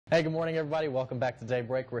Hey, good morning, everybody. Welcome back to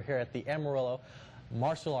Daybreak. We're here at the Amarillo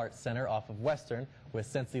Martial Arts Center off of Western with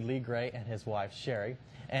Sensei Lee Gray and his wife, Sherry.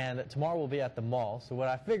 And tomorrow we'll be at the mall. So what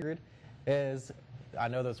I figured is, I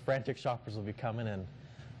know those frantic shoppers will be coming, and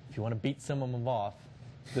if you want to beat some of them off,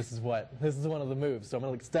 this is one of the moves. So I'm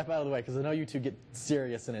going to step out of the way because I know you two get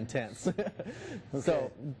serious and intense. Okay.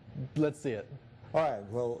 So let's see it. All right.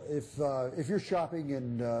 Well, if you're shopping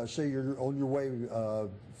and say you're on your way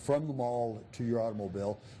from the mall to your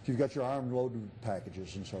automobile, if you've got your arm loaded with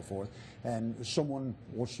packages and so forth, and someone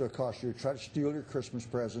wants to accost you, try to steal your Christmas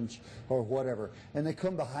presents or whatever, and they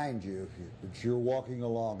come behind you, if you're walking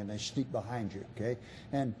along and they sneak behind you, okay,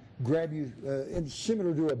 and grab you, and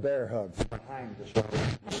similar to a bear hug from behind this.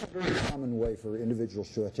 It's a very common way for individuals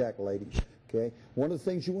to attack ladies. Okay. One of the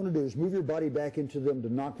things you want to do is move your body back into them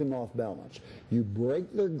to knock them off balance. You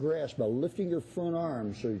break their grasp by lifting your front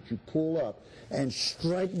arm so that you pull up and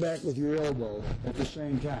strike back with your elbow at the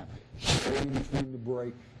same time. Staying between the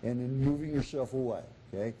break and then moving yourself away.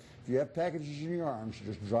 Okay. If you have packages in your arms,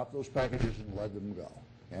 just drop those packages and let them go.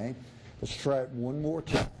 Okay. Let's try it one more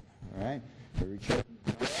time. All right. Here we go.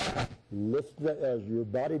 Lift your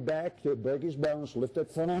body back to break his balance. Lift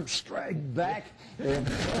that front arm, strike back, and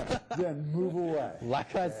then move away.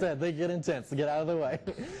 Like I said, they get intense. Get out of the way.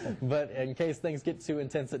 But in case things get too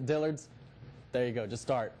intense at Dillard's, there you go. Just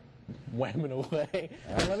start whamming away.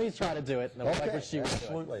 And let me try to do it. Like what she was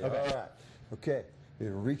doing. Okay. All right. Okay. You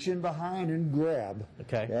reach in behind and grab.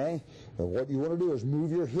 Okay. What you want to do is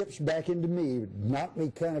move your hips back into me, knock me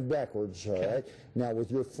kind of backwards. All right. Now with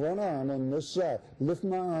your front arm on this side, lift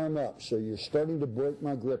my arm up so you're starting to break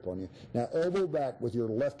my grip on you. Now elbow back with your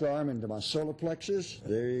left arm into my solar plexus.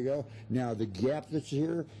 There you go. Now the gap that's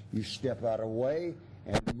here, you step out of the way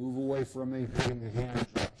and move away from me, putting your hands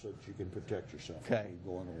up so that you can protect yourself. Okay.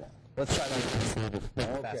 Going along. Let's try that a little bit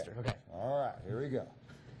faster. Okay. All right. Here we go.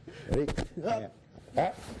 Ready? Very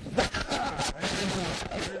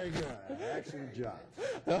good. Excellent job.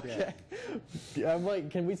 Okay. I'm like,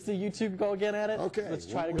 can we see you two go again at it? Okay. Let's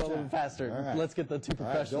try to go a little faster. Right. Let's get the two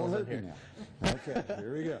professionals in here. Now. Okay.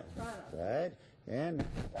 Here we go. Right. And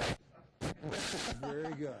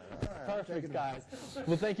very good. All right. Perfect, guys.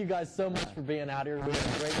 Well, thank you guys so much for being out here. We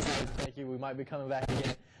had a great time. Thank you. We might be coming back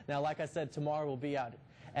again. Now, like I said, tomorrow we'll be out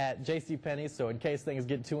at JCPenney's, so in case things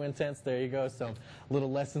get too intense, there you go. Some little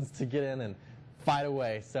lessons to get in and fight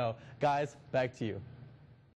away. So, guys, back to you.